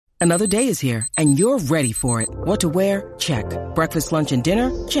Another day is here, and you're ready for it. What to wear? Check. Breakfast, lunch, and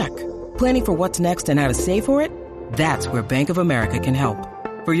dinner? Check. Planning for what's next and how to save for it? That's where Bank of America can help.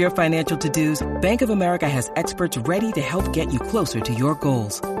 For your financial to-dos, Bank of America has experts ready to help get you closer to your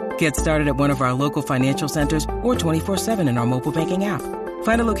goals. Get started at one of our local financial centers or 24/7 in our mobile banking app.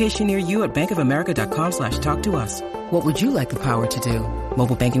 Find a location near you at bankofamerica.com/talktous. What would you like the power to do?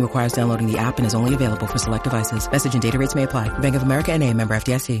 Mobile banking requires downloading the app and is only available for select devices. Message and data rates may apply. Bank of America N.A., member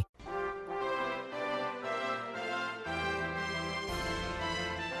FDIC.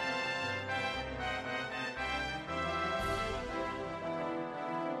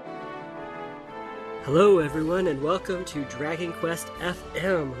 Hello everyone and welcome to Dragon Quest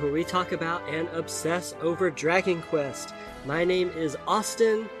FM, where we talk about and obsess over Dragon Quest. My name is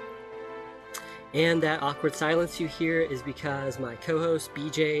Austin, and that awkward silence you hear is because my co-host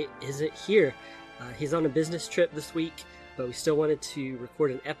BJ isn't here. He's on a business trip this week, but we still wanted to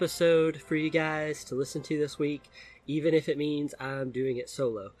record an episode for you guys to listen to this week, even if it means I'm doing it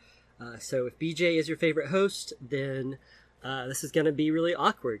solo. So if BJ is your favorite host, then this is going to be really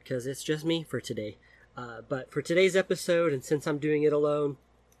awkward because it's just me for today. But for today's episode, and since I'm doing it alone,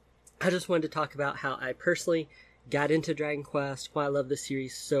 I just wanted to talk about how I personally got into Dragon Quest, why I love the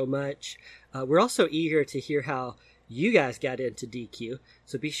series so much. We're also eager to hear how you guys got into DQ,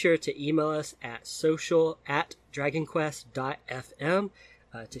 so be sure to email us at social@dragonquest.fm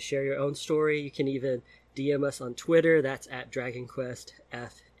to share your own story. You can even DM us on Twitter, that's at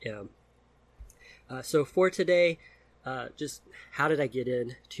DragonQuestFM. So for today, just how did I get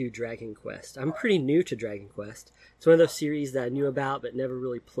into Dragon Quest? I'm pretty new to Dragon Quest. It's one of those series that I knew about but never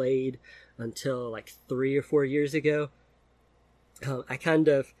really played until like 3 or 4 years ago. I kind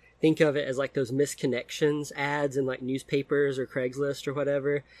of think of it as like those misconnections ads in like newspapers or Craigslist or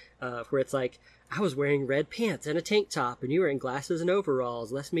whatever, where it's like, I was wearing red pants and a tank top and you were in glasses and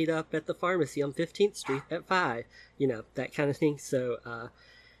overalls. Let's meet up at the pharmacy on 15th Street at 5. You know, that kind of thing. So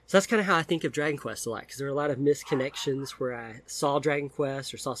that's kind of how I think of Dragon Quest a lot, because there are a lot of misconnections where I saw Dragon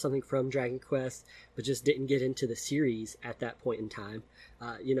Quest or saw something from Dragon Quest, but just didn't get into the series at that point in time.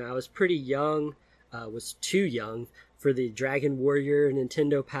 I was pretty young, was too young for the Dragon Warrior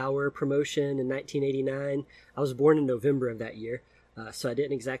Nintendo Power promotion in 1989. I was born in November of that year, so I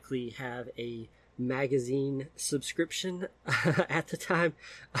didn't exactly have a magazine subscription at the time.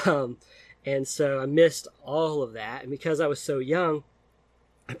 And so I missed all of that. And because I was so young,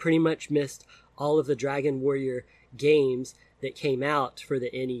 I pretty much missed all of the Dragon Warrior games that came out for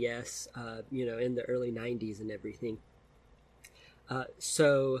the NES, in the early 90s and everything.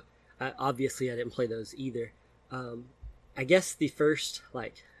 So obviously I didn't play those either. I guess the first,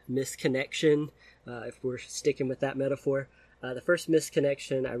 misconnection, if we're sticking with that metaphor, the first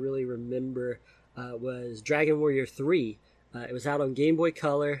misconnection I really remember was Dragon Warrior 3. It was out on Game Boy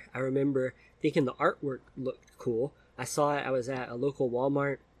Color. I remember thinking the artwork looked cool. I saw it, I was at a local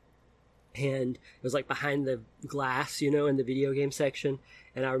Walmart, and it was like behind the glass, in the video game section,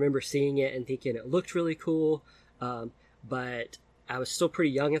 and I remember seeing it and thinking it looked really cool, but I was still pretty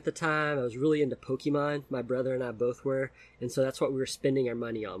young at the time. I was really into Pokemon. My brother and I both were, and so that's what we were spending our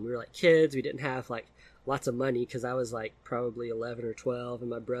money on. We were like kids. We didn't have lots of money because I was probably 11 or 12, and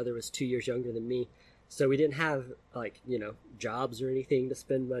my brother was 2 years younger than me. So we didn't have jobs or anything to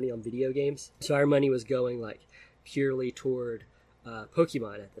spend money on video games. So our money was going purely toward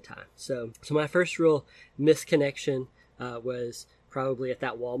Pokemon at the time. So my first real misconnection was probably at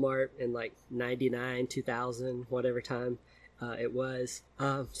that Walmart in 99, 2000, whatever time it was.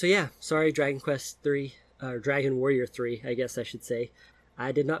 Sorry, Dragon Quest 3, or Dragon Warrior 3, I guess I should say.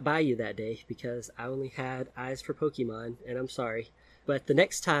 I did not buy you that day because I only had eyes for Pokemon, and I'm sorry. But the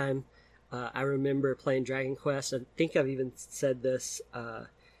next time I remember playing Dragon Quest, I think I've even said this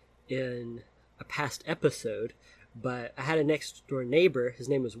in a past episode, but I had a next door neighbor. His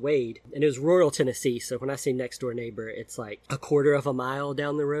name was Wade, and it was rural Tennessee. So when I say next door neighbor, it's a quarter of a mile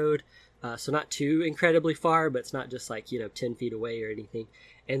down the road. So not too incredibly far, but it's not just 10 feet away or anything.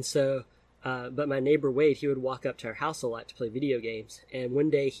 And so, but my neighbor Wade, he would walk up to our house a lot to play video games. And one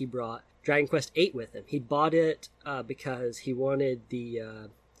day he brought Dragon Quest 8 with him. He bought it because he wanted the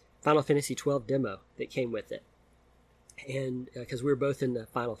Final Fantasy 12 demo that came with it. And because we were both into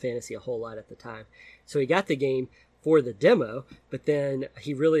Final Fantasy a whole lot at the time. So he got the game for the demo, but then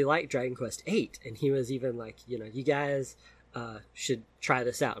he really liked Dragon Quest 8, and he was even you guys should try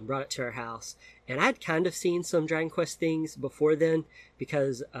this out, and brought it to our house. And I'd kind of seen some Dragon Quest things before then,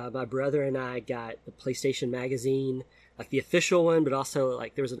 because my brother and I got the PlayStation magazine, the official one, but also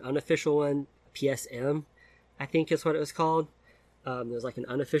there was an unofficial one, PSM, I think is what it was called. There was an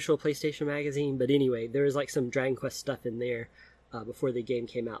unofficial PlayStation magazine, but anyway, there was some Dragon Quest stuff in there. before the game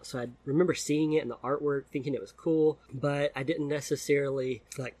came out. So I remember seeing it in the artwork, thinking it was cool, but I didn't necessarily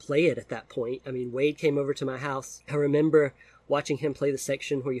like play it at that point. I mean, Wade came over to my house. I remember watching him play the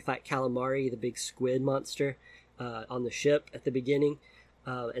section where you fight calamari, the big squid monster, on the ship at the beginning.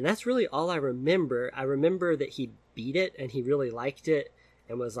 And that's really all I remember. I remember that he beat it and he really liked it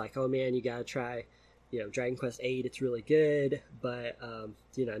and was like, oh man, you gotta try, Dragon Quest VIII, it's really good. But,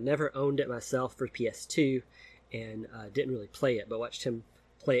 I never owned it myself for PS2 and didn't really play it, but watched him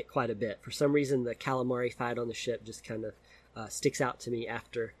play it quite a bit. For some reason, the calamari fight on the ship just kind of sticks out to me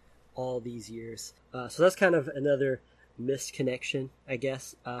after all these years. So that's kind of another missed connection, I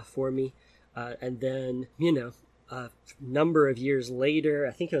guess, for me. And then, a number of years later,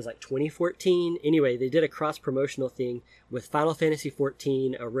 I think it was like 2014. Anyway, they did a cross-promotional thing with Final Fantasy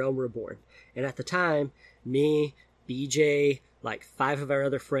XIV, A Realm Reborn. And at the time, me, BJ, like 5 of our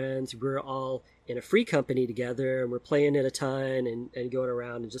other friends, we were all in a free company together, and we're playing it a ton and going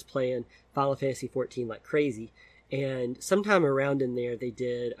around and just playing Final Fantasy XIV like crazy. And sometime around in there, they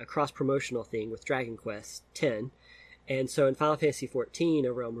did a cross-promotional thing with Dragon Quest X. And so in Final Fantasy XIV,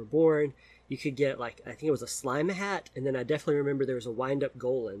 A Realm Reborn, you could get, like, I think it was a slime hat, and then I definitely remember there was a wind-up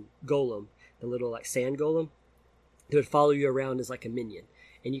golem, the little, like, sand golem, that would follow you around as, like, a minion.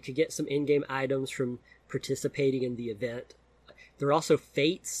 And you could get some in-game items from participating in the event. There were also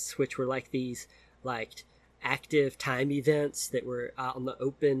fates, which were, like, these, like, active time events that were out on the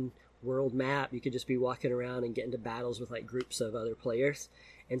open world map. You could just be walking around and get into battles with, like, groups of other players.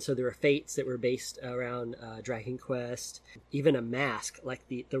 And so there were fates that were based around Dragon Quest, even a mask, like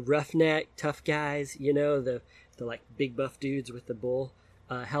the roughneck tough guys, the like big buff dudes with the bull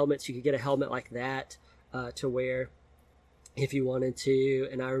helmets. You could get a helmet like that to wear if you wanted to.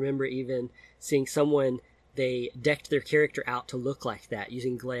 And I remember even seeing someone, they decked their character out to look like that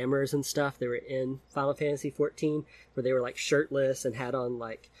using glamours and stuff. They were in Final Fantasy XIV where they were like shirtless and had on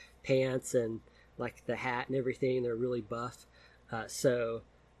like pants and like the hat and everything. They were really buff. So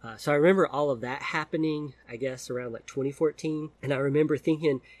I remember all of that happening, I guess, around like 2014. And I remember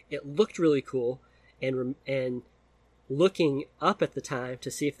thinking it looked really cool and looking up at the time to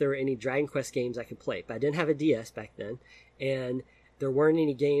see if there were any Dragon Quest games I could play. But I didn't have a DS back then. And there weren't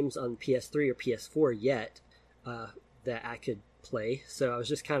any games on PS3 or PS4 yet that I could play. So I was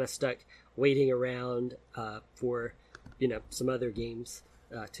just kind of stuck waiting around for, some other games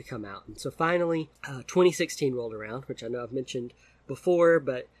to come out. And so finally, 2016 rolled around, which I know I've mentioned before,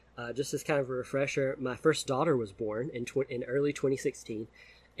 but just as kind of a refresher, my first daughter was born in early 2016,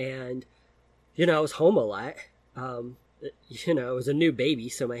 and I was home a lot. It was a new baby,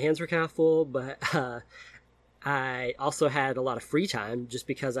 so my hands were kind of full, but I also had a lot of free time just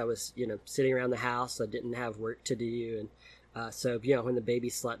because I was sitting around the house. I didn't have work to do, and so when the baby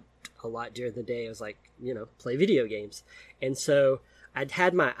slept a lot during the day, I was like play video games. And so I'd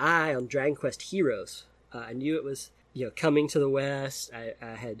had my eye on Dragon Quest Heroes. I knew it was coming to the West.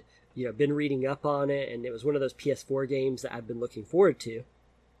 I had, been reading up on it, and it was one of those PS4 games that I've been looking forward to.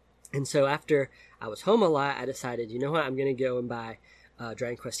 And so after I was home a lot, I decided, I'm going to go and buy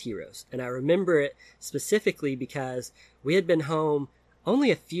Dragon Quest Heroes. And I remember it specifically because we had been home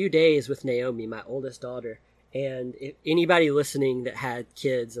only a few days with Naomi, my oldest daughter. And if anybody listening that had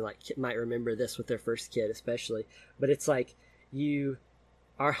kids and might remember this with their first kid especially, but it's like you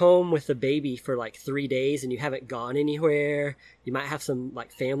are home with the baby for 3 days and you haven't gone anywhere. You might have some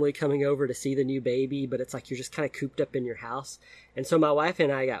family coming over to see the new baby, but it's you're just kind of cooped up in your house. And so my wife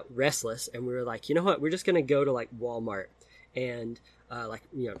and I got restless, and we were like, you know what, we're just going to go to Walmart and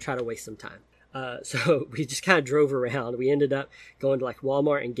try to waste some time. So we just kind of drove around. We ended up going to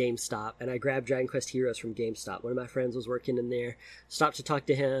Walmart and GameStop, and I grabbed Dragon Quest Heroes from GameStop. One of my friends was working in there, stopped to talk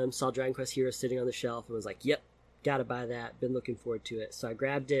to him, saw Dragon Quest Heroes sitting on the shelf, and was like, yep, gotta buy that, been looking forward to it. So I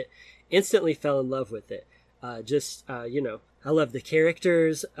grabbed it, instantly fell in love with it. I love the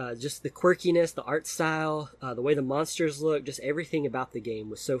characters, just the quirkiness, the art style, the way the monsters look, just everything about the game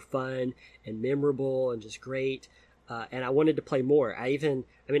was so fun and memorable and just great. And I wanted to play more. I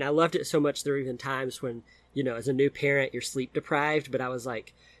loved it so much there were even times when, as a new parent, you're sleep deprived, but I was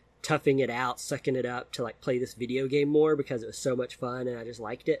toughing it out, sucking it up to play this video game more because it was so much fun and I just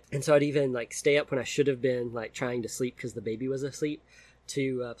liked it. And so I'd even stay up when I should have been trying to sleep because the baby was asleep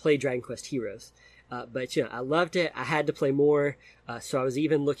to play Dragon Quest Heroes. But I loved it. I had to play more. So I was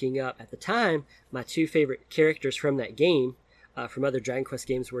even looking up at the time, my 2 favorite characters from that game, from other Dragon Quest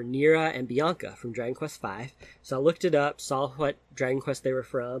games, were Nira and Bianca from Dragon Quest V. So I looked it up, saw what Dragon Quest they were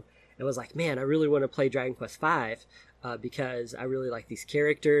from, and was like, man, I really want to play Dragon Quest V. Because I really like these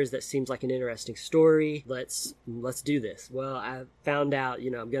characters. That seems like an interesting story. Let's do this. Well, I found out,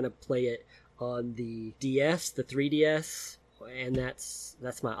 I'm going to play it on the DS, the 3DS, and that's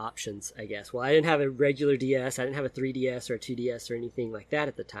my options, I guess. Well, I didn't have a regular DS, I didn't have a 3DS or a 2DS or anything like that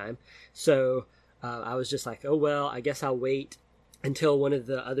at the time, so I was just like, oh well, I guess I'll wait until one of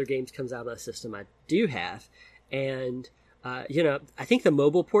the other games comes out on the system I do have. And I think the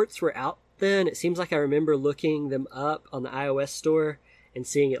mobile ports were out then. It seems like I remember looking them up on the iOS store and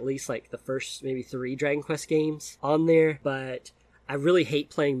seeing at least like the first maybe 3 Dragon Quest games on there, but I really hate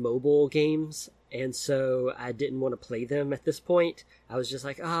playing mobile games, and so I didn't want to play them at this point. I was just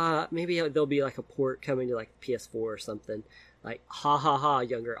like, maybe there'll be like a port coming to like PS4 or something. Like, ha ha ha,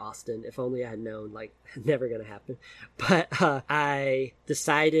 younger Austin. If only I had known, like, never gonna happen. But I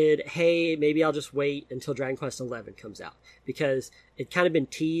decided, hey, maybe I'll just wait until Dragon Quest XI comes out. Because it kind of been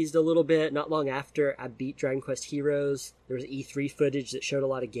teased a little bit. Not long after I beat Dragon Quest Heroes, there was E3 footage that showed a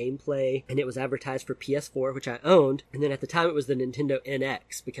lot of gameplay. And it was advertised for PS4, which I owned. And then at the time it was the Nintendo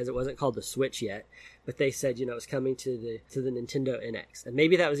NX, because it wasn't called the Switch yet. But they said, it was coming to the Nintendo NX. And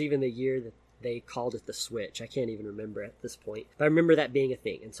maybe that was even the year that they called it the Switch. I can't even remember at this point. But I remember that being a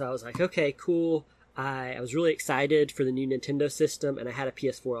thing. And so I was like, okay, cool. I was really excited for the new Nintendo system, and I had a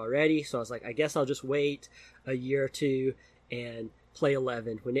PS4 already. So I was like, I guess I'll just wait a year or two and play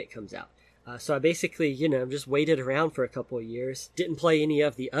 11 when it comes out. So I basically, just waited around for a couple of years. Didn't play any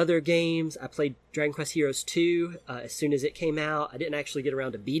of the other games. I played Dragon Quest Heroes 2 as soon as it came out. I didn't actually get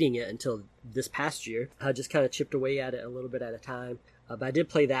around to beating it until this past year. I just kind of chipped away at it a little bit at a time. But I did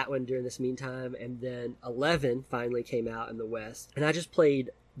play that one during this meantime, and then 11 finally came out in the West, and I just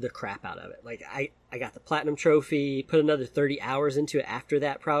played the crap out of it. Like, I got the Platinum Trophy, put another 30 hours into it after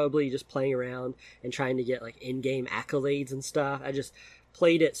that, probably, just playing around and trying to get, like, in-game accolades and stuff. I just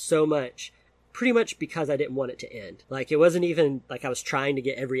played it so much, pretty much because I didn't want it to end. Like, it wasn't even like I was trying to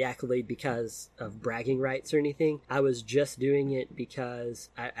get every accolade because of bragging rights or anything. I was just doing it because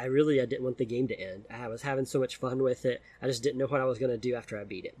I didn't want the game to end. I was having so much fun with it. I just didn't know what I was going to do after I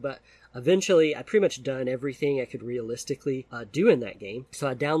beat it. But eventually, I pretty much done everything I could realistically do in that game. So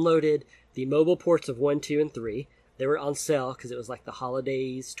I downloaded the mobile ports of 1, 2, and 3. They were on sale because it was like the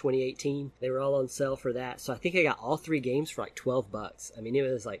holidays 2018. They were all on sale for that. So I think I got all 3 games for like $12. I mean, it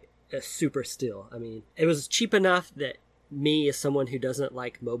was like a super steal. I mean, it was cheap enough that me, as someone who doesn't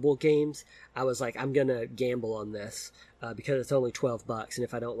like mobile games, I was like, I'm gonna gamble on this because it's only $12, and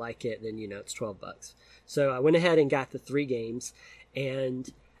if I don't like it, then it's $12. So I went ahead and got the 3 games,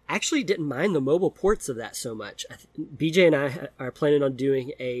 and actually didn't mind the mobile ports of that so much. BJ and I are planning on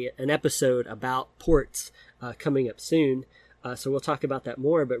doing an episode about ports coming up soon. So we'll talk about that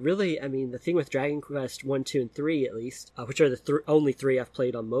more, but really, I mean, the thing with Dragon Quest 1, 2, and 3, at least, which are the only 3 I've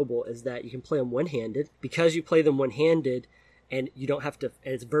played on mobile, is that you can play them one-handed. Because you play them one-handed, and you don't have to,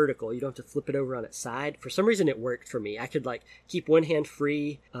 and it's vertical, you don't have to flip it over on its side. For some reason, it worked for me. I could, like, keep one hand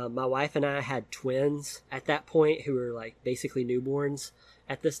free. My wife and I had twins at that point who were, like, basically newborns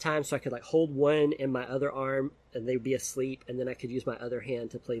at this time, so I could, like, hold one in my other arm, and they'd be asleep, and then I could use my other hand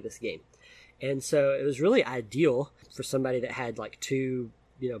to play this game. And so it was really ideal for somebody that had like 2,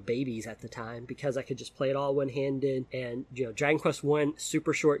 babies at the time, because I could just play it all one-handed. And, Dragon Quest 1,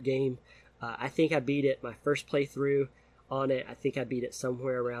 super short game. I think I beat it my first playthrough on it. I think I beat it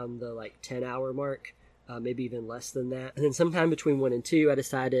somewhere around the like 10-hour mark, maybe even less than that. And then sometime between 1 and 2, I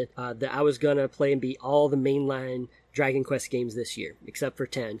decided that I was going to play and beat all the mainline Dragon Quest games this year, except for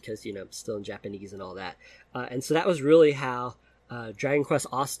 10, because, I'm still in Japanese and all that. And so that was really how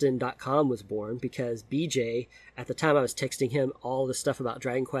DragonQuestAustin.com was born, because BJ, at the time I was texting him all the stuff about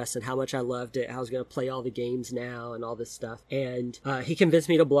Dragon Quest and how much I loved it, how I was going to play all the games now and all this stuff. And he convinced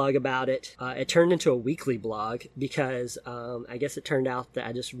me to blog about it. It turned into a weekly blog because I guess it turned out that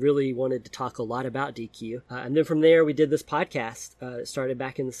I just really wanted to talk a lot about DQ. And then from there, we did this podcast. It started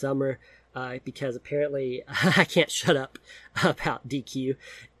back in the summer because apparently I can't shut up about DQ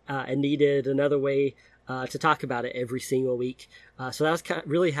and needed another way to talk about it every single week. So that was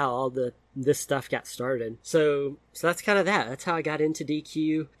really how all this stuff got started. So that's kind of that. That's how I got into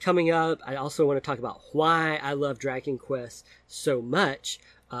DQ. Coming up, I also want to talk about why I love Dragon Quest so much.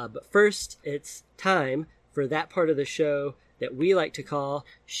 But first, it's time for that part of the show that we like to call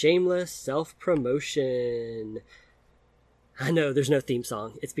Shameless Self-Promotion. I know there's no theme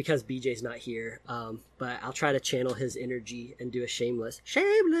song. It's because BJ's not here. But I'll try to channel his energy and do a shameless.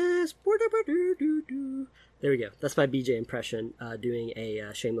 There we go. That's my BJ impression, doing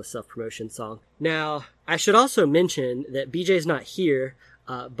a shameless self-promotion song. Now, I should also mention that BJ's not here,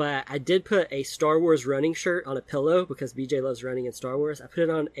 but I did put a Star Wars running shirt on a pillow because BJ loves running in Star Wars. I put it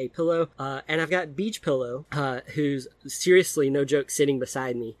on a pillow, and I've got Beach Pillow, who's seriously, no joke, sitting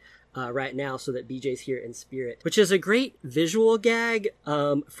beside me. right now so that BJ's here in spirit, which is a great visual gag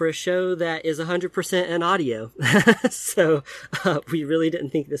for a show that is 100% in audio. So we really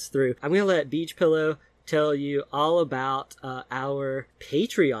didn't think this through. I'm going to let Beach Pillow tell you all about our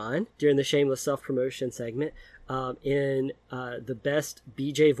Patreon during the shameless self-promotion segment in the best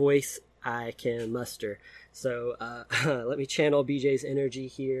BJ voice I can muster. So let me channel BJ's energy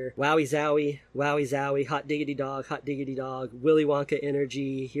here. Wowie zowie, hot diggity dog, Willy Wonka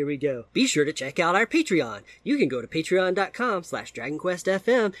energy. Here we go. Be sure to check out our Patreon. You can go to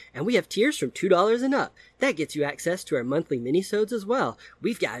patreon.com/DragonQuestFM, and we have tiers from $2 and up. That gets you access to our monthly minisodes as well.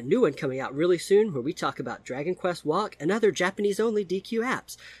 We've got a new one coming out really soon where we talk about Dragon Quest Walk and other Japanese-only DQ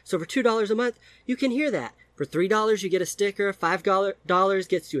apps. So for $2 a month, you can hear that. For $3, you get a sticker, $5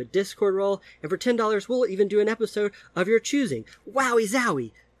 gets you a Discord role, and for $10, we'll even do an episode of your choosing. Wowie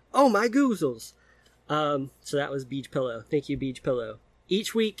zowie! Oh my goozles! So that was Beach Pillow. Thank you, Beach Pillow.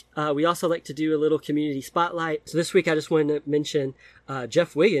 Each week, we also like to do a little community spotlight. So this week, I just wanted to mention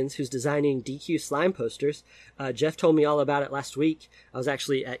Jeff Wiggins, who's designing DQ slime posters. Jeff told me all about it last week. I was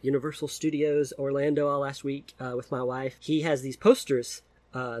actually at Universal Studios Orlando all last week with my wife. He has these posters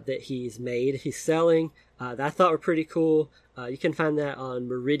that he's made, he's selling, that I thought were pretty cool. You can find that on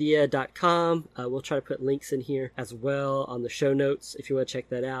Meridia.com. We'll try to put links in here as well on the show notes if you want to check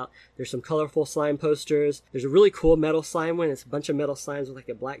that out. There's some colorful slime posters. There's a really cool metal slime one. It's a bunch of metal slimes with like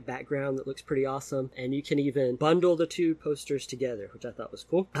a black background that looks pretty awesome. And you can even bundle the two posters together, which I thought was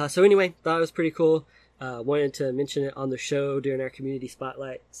cool. So anyway, thought it was pretty cool. Wanted to mention it on the show during our community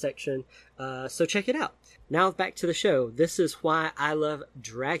spotlight section. So check it out. Now back to the show. This is why I love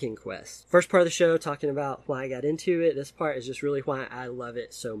Dragon Quest. First part of the show talking about why I got into it. This part is just really why I love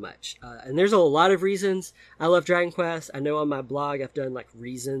it so much. And there's a lot of reasons I love Dragon Quest. I know on my blog I've done like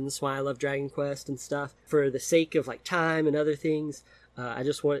reasons why I love Dragon Quest and stuff. For the sake of like time and other things, I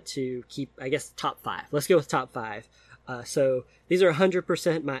just want to keep, I guess, top 5. Let's go with top 5. So these are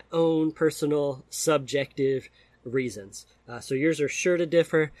 100% my own personal subjective reasons. So yours are sure to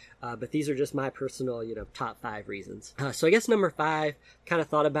differ, but these are just my personal, top 5 reasons. So I guess number 5, kind of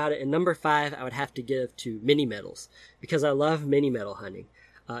thought about it, and number 5 I would have to give to mini medals, because I love mini medal hunting.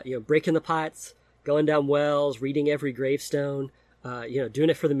 Breaking the pots, going down wells, reading every gravestone, doing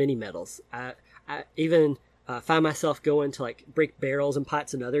it for the mini medals. I even find myself going to like break barrels and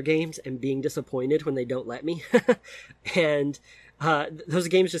pots in other games and being disappointed when they don't let me. And those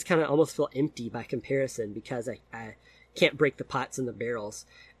games just kind of almost feel empty by comparison because I can't break the pots and the barrels.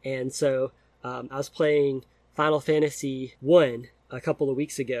 And so I was playing Final Fantasy 1 a couple of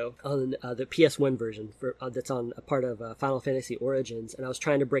weeks ago on the PS1 version that's on a part of Final Fantasy Origins, and I was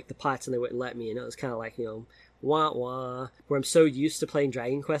trying to break the pots and they wouldn't let me, and it was kind of like, wah wah, where I'm so used to playing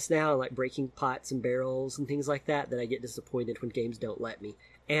Dragon Quest now and like breaking pots and barrels and things like that I get disappointed when games don't let me.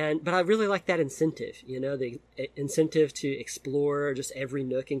 But I really like that incentive, the incentive to explore just every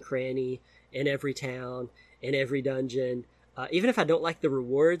nook and cranny in every town, in every dungeon, even if I don't like the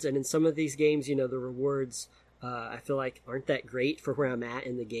rewards. And in some of these games, the rewards I feel like aren't that great for where I'm at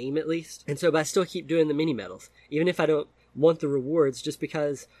in the game, at least. And so, but I still keep doing the mini medals, even if I don't want the rewards, just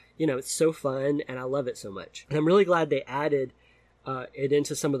because it's so fun and I love it so much. And I'm really glad they added it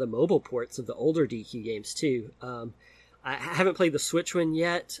into some of the mobile ports of the older DQ games too. I haven't played the Switch one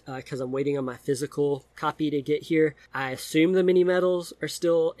yet because I'm waiting on my physical copy to get here. I assume the mini medals are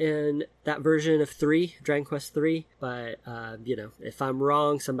still in that version of 3, Dragon Quest 3. But, if I'm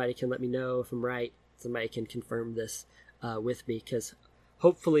wrong, somebody can let me know. If I'm right, somebody can confirm this with me, because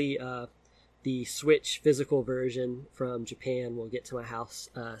hopefully the Switch physical version from Japan will get to my house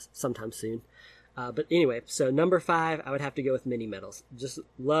sometime soon. But anyway, so number 5, I would have to go with mini medals. Just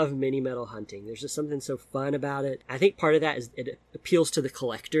love mini medal hunting. There's just something so fun about it. I think part of that is it appeals to the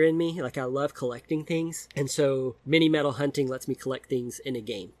collector in me. Like, I love collecting things. And so mini medal hunting lets me collect things in a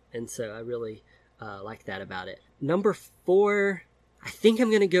game. And so I really like that about it. Number 4, I think I'm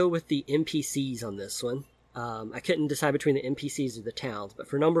going to go with the NPCs on this one. I couldn't decide between the NPCs or the towns, but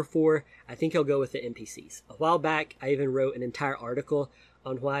for number 4, I think I'll go with the NPCs. A while back, I even wrote an entire article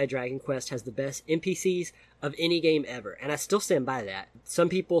on why Dragon Quest has the best NPCs of any game ever, and I still stand by that. Some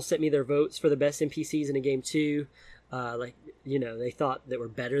people sent me their votes for the best NPCs in a game too, they thought that were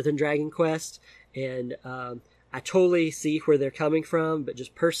better than Dragon Quest, and I totally see where they're coming from, but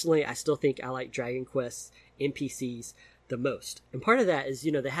just personally, I still think I like Dragon Quest's NPCs the most. And part of that is,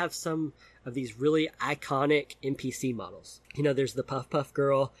 they have some of these really iconic NPC models. There's the Puff Puff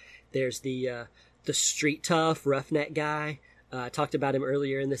Girl, there's the street tough roughneck guy, I talked about him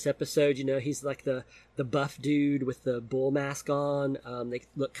earlier in this episode. He's like the buff dude with the bull mask on. They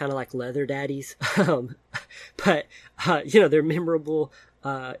look kind of like leather daddies. But they're memorable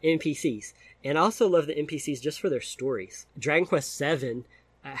NPCs. And I also love the NPCs just for their stories. Dragon Quest VII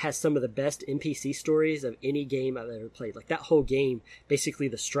has some of the best NPC stories of any game I've ever played. Like, that whole game, basically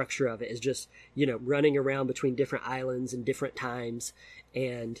the structure of it is just, running around between different islands and different times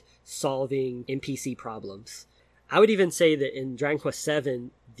and solving NPC problems. I would even say that in Dragon Quest VII,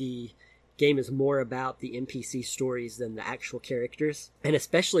 the game is more about the NPC stories than the actual characters. And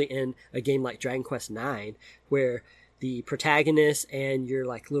especially in a game like Dragon Quest IX, where the protagonist and your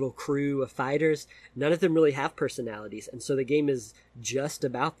like little crew of fighters, none of them really have personalities. And so the game is just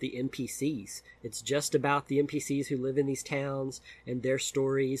about the NPCs. It's just about the NPCs who live in these towns and their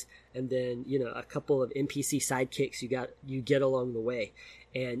stories. And then, a couple of NPC sidekicks you get along the way.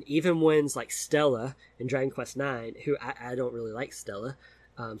 And even ones like Stella in Dragon Quest IX, who I don't really like Stella.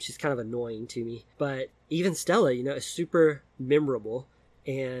 She's kind of annoying to me. But even Stella, is super memorable.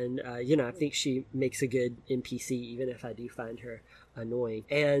 And, I think she makes a good NPC, even if I do find her annoying.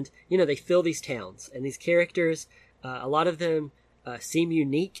 And, they fill these towns. And these characters, a lot of them seem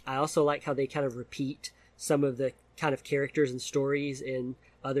unique. I also like how they kind of repeat some of the kind of characters and stories in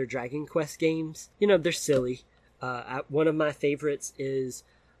other Dragon Quest games. They're silly. One of my favorites is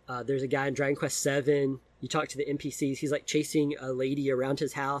there's a guy in Dragon Quest VII. You talk to the NPCs. He's like chasing a lady around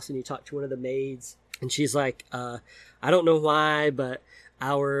his house, and you talk to one of the maids. And she's like, I don't know why, but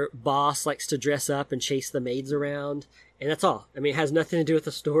our boss likes to dress up and chase the maids around. And that's all. I mean, it has nothing to do with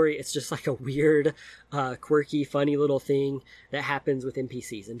the story. It's just like a weird, quirky, funny little thing that happens with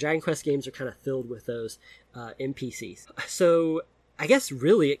NPCs. And Dragon Quest games are kind of filled with those NPCs. So I guess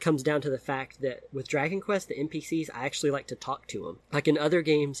really it comes down to the fact that with Dragon Quest, the NPCs, I actually like to talk to them. Like in other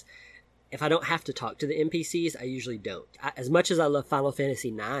games, if I don't have to talk to the NPCs, I usually don't. As much as I love Final Fantasy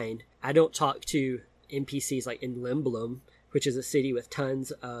IX, I don't talk to NPCs like in Limblum, which is a city with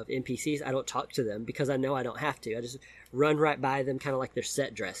tons of NPCs. I don't talk to them because I know I don't have to. I just run right by them, kind of like they're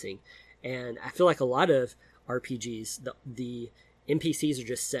set dressing. And I feel like a lot of RPGs, the NPCs are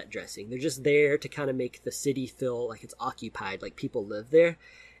just set dressing. They're just there to kind of make the city feel like it's occupied, like people live there.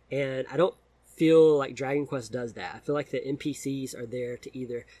 And I don't feel like Dragon Quest does that. I feel like the NPCs are there to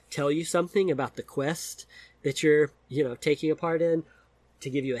either tell you something about the quest that you're, taking a part in, to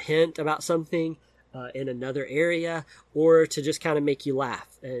give you a hint about something in another area, or to just kind of make you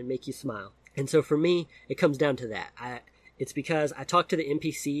laugh and make you smile. And so for me, it comes down to that. It's because I talk to the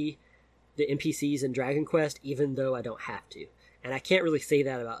NPCs in Dragon Quest, even though I don't have to. And I can't really say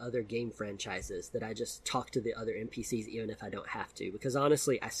that about other game franchises, that I just talk to the other NPCs even if I don't have to, because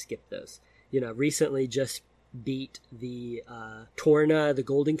honestly, I skip those. Recently just beat the Torna, the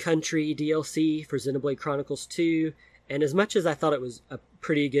Golden Country DLC for Xenoblade Chronicles 2. And as much as I thought it was a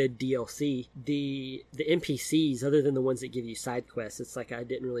pretty good DLC, the NPCs, other than the ones that give you side quests, it's like I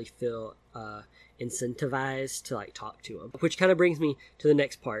didn't really feel incentivized to like talk to them. Which kind of brings me to the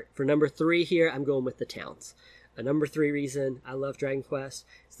next part. For number 3 here, I'm going with the towns. A number 3 reason I love Dragon Quest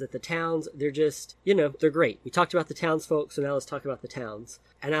is that the towns, they're just, they're great. We talked about the townsfolk, so now let's talk about the towns.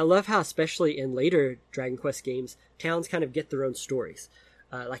 And I love how, especially in later Dragon Quest games, towns kind of get their own stories.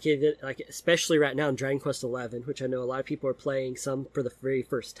 Like especially right now in Dragon Quest XI, which I know a lot of people are playing, some for the very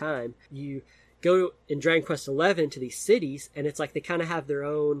first time. You go in Dragon Quest XI to these cities, and it's like they kind of have their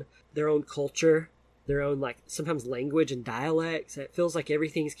own culture, their own like sometimes language and dialects. It feels like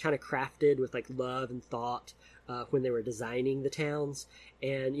everything's kind of crafted with like love and thought when they were designing the towns.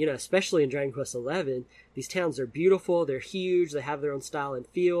 And especially in Dragon Quest XI, these towns are beautiful, they're huge, they have their own style and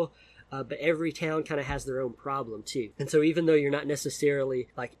feel. But every town kind of has their own problem too. And so even though you're not necessarily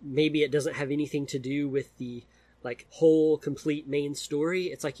like, maybe it doesn't have anything to do with the like whole complete main story,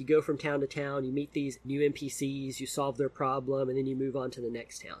 it's like you go from town to town, you meet these new NPCs, you solve their problem, and then you move on to the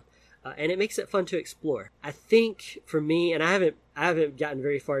next town. And it makes it fun to explore. I think for me, and I haven't gotten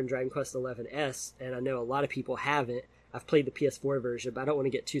very far in Dragon Quest XI S, and I know a lot of people haven't. I've played the PS4 version, but I don't want to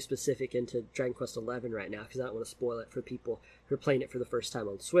get too specific into Dragon Quest XI right now because I don't want to spoil it for people who are playing it for the first time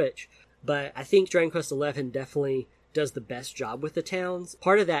on Switch. But I think Dragon Quest XI definitely does the best job with the towns.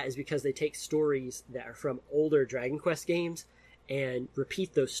 Part of that is because they take stories that are from older Dragon Quest games and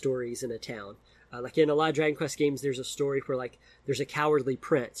repeat those stories in a town. Like in a lot of Dragon Quest games, there's a story where like there's a cowardly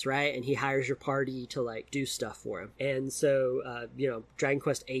prince, right? And he hires your party to like do stuff for him. And so, Dragon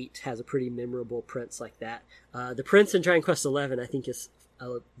Quest VIII has a pretty memorable prince like that. The prince in Dragon Quest XI, I think, is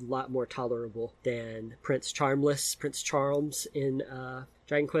a lot more tolerable than Prince Charms in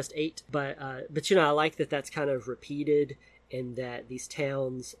Dragon Quest VIII. But I like that that's kind of repeated, and that these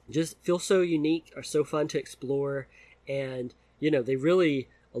towns just feel so unique, are so fun to explore. And, they really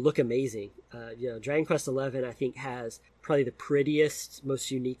look amazing. Dragon Quest XI, I think, has probably the prettiest,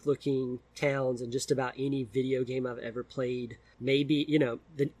 most unique looking towns in just about any video game I've ever played. Maybe,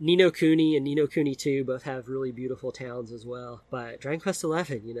 the Ni no Kuni and Ni no Kuni 2 both have really beautiful towns as well. But Dragon Quest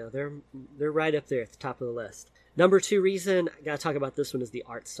XI, they're right up there at the top of the list. Number 2 reason, I gotta talk about this one, is the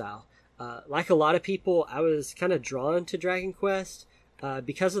art style. Like a lot of people, I was kind of drawn to Dragon Quest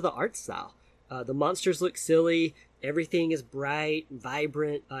because of the art style. The monsters look silly. Everything is bright,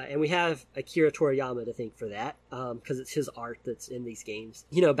 vibrant, and we have Akira Toriyama to thank for that, because it's his art that's in these games.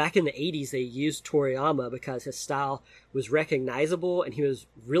 Back in the 80s, they used Toriyama because his style was recognizable and he was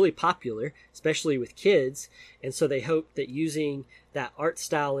really popular, especially with kids, and so they hoped that using that art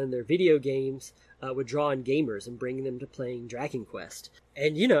style in their video games would draw in gamers and bring them to playing Dragon Quest.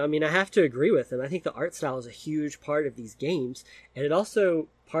 And, I have to agree with them. I think the art style is a huge part of these games, and it also,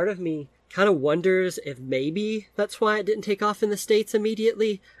 part of me kind of wonders if maybe that's why it didn't take off in the States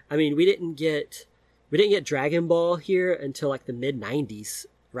immediately. I mean, we didn't get Dragon Ball here until like the mid-90s,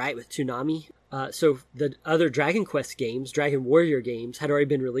 right, with Toonami. So the other Dragon Quest games, Dragon Warrior games, had already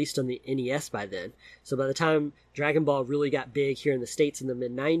been released on the NES by then. So by the time Dragon Ball really got big here in the States in the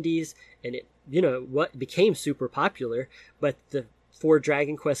mid-90s, and it, what became super popular, but the 4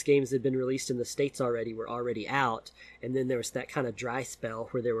 Dragon Quest games that had been released in the States already were already out, and then there was that kind of dry spell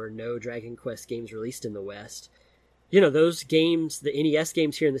where there were no Dragon Quest games released in the West. Those games, the NES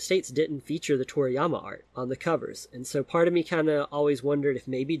games here in the States, didn't feature the Toriyama art on the covers, and so part of me kind of always wondered if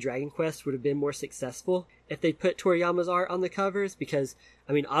maybe Dragon Quest would have been more successful if they put Toriyama's art on the covers, because,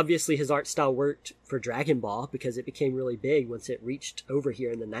 obviously his art style worked for Dragon Ball because it became really big once it reached over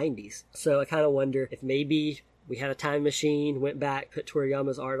here in the 90s. So I kind of wonder if maybe we had a time machine, went back, put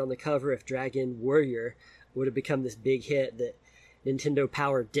Toriyama's art on the cover, if Dragon Warrior would have become this big hit that Nintendo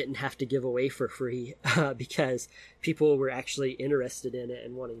Power didn't have to give away for free because people were actually interested in it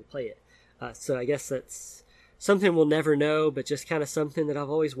and wanting to play it. So I guess that's something we'll never know, but just kind of something that I've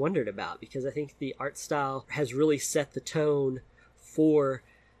always wondered about, because I think the art style has really set the tone for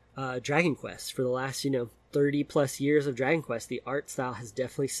Dragon Quest for the last, 30 plus years of Dragon Quest. The art style has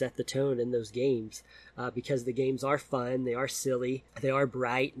definitely set the tone in those games because the games are fun, they are silly, they are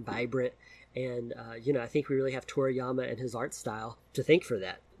bright and vibrant, and I think we really have Toriyama and his art style to thank for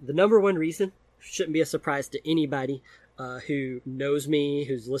that. The number 1 reason shouldn't be a surprise to anybody who knows me,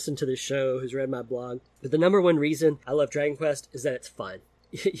 who's listened to this show, who's read my blog, but the number 1 reason I love Dragon Quest is that it's fun.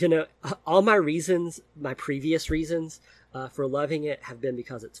 All my reasons, my previous reasons for loving it have been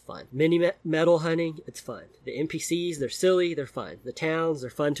because it's fun. Mini metal hunting, it's fun. The NPCs, they're silly, they're fun. The towns, they're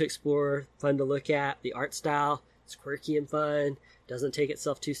fun to explore, fun to look at. The art style, it's quirky and fun, doesn't take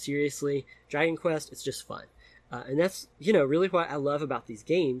itself too seriously. Dragon Quest, it's just fun. And that's, really what I love about these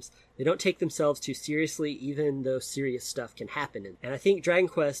games. They don't take themselves too seriously, even though serious stuff can happen. And I think Dragon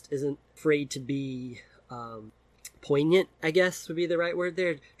Quest isn't afraid to be poignant, I guess would be the right word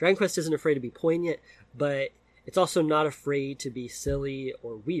there. Dragon Quest isn't afraid to be poignant, but it's also not afraid to be silly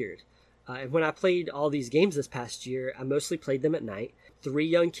or weird. And when I played all these games this past year, I mostly played them at night. 3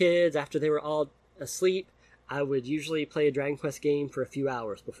 young kids, after they were all asleep, I would usually play a Dragon Quest game for a few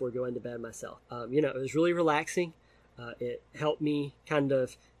hours before going to bed myself. It was really relaxing. It helped me kind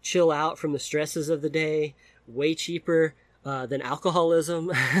of chill out from the stresses of the day, way cheaper than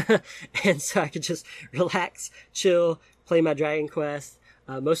alcoholism. And so I could just relax, chill, play my Dragon Quest.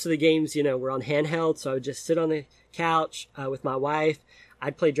 Most of the games, were on handheld, so I would just sit on the couch with my wife.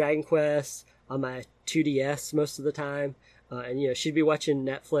 I'd play Dragon Quest on my 2DS most of the time, and she'd be watching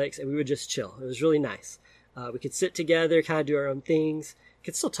Netflix, and we would just chill. It was really nice. We could sit together, kind of do our own things.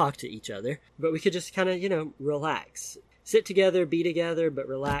 Could still talk to each other, but we could just kind of, relax. Sit together, be together, but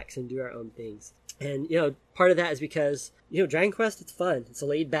relax and do our own things. And, part of that is because, Dragon Quest, it's fun. It's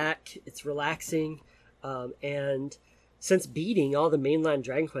laid back. It's relaxing. And since beating all the mainline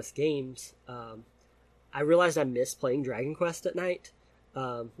Dragon Quest games, I realized I miss playing Dragon Quest at night.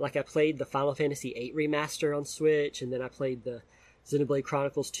 Like I played the Final Fantasy VIII remaster on Switch, and then I played the Xenoblade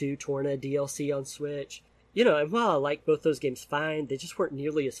Chronicles 2 Torna DLC on Switch. And while I like both those games fine, they just weren't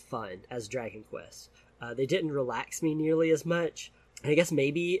nearly as fun as Dragon Quest. They didn't relax me nearly as much. And I guess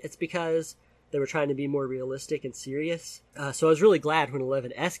maybe it's because they were trying to be more realistic and serious. So I was really glad when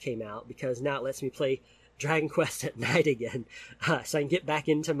 11S came out, because now it lets me play Dragon Quest at night again. So I can get back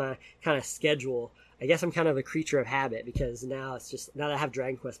into my kind of schedule. I guess I'm kind of a creature of habit, because now that I have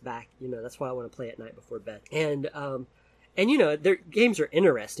Dragon Quest back, that's why I want to play at night before bed. And their games are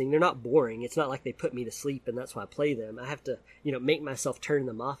interesting. They're not boring. It's not like they put me to sleep and that's why I play them. I have to, make myself turn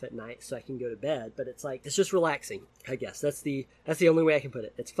them off at night so I can go to bed. But it's just relaxing, I guess. That's the only way I can put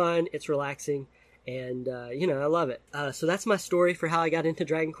it. It's fun, it's relaxing, And, I love it. So that's my story for how I got into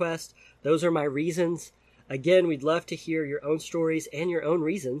Dragon Quest. Those are my reasons. Again, we'd love to hear your own stories and your own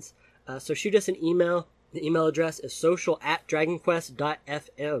reasons. So shoot us an email. The email address is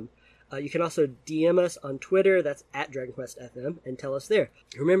social@dragonquest.fm. You can also DM us on Twitter. That's @DragonQuestFM, and tell us there.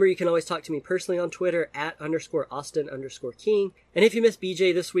 Remember, you can always talk to me personally on Twitter @_Austin_King. And if you missed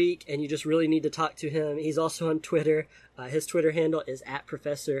BJ this week and you just really need to talk to him, he's also on Twitter. His Twitter handle is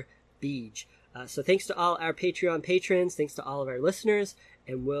 @ProfessorBeej. So thanks to all our Patreon patrons. Thanks to all of our listeners.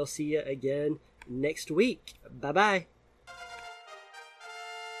 And we'll see you again next week. Bye-bye.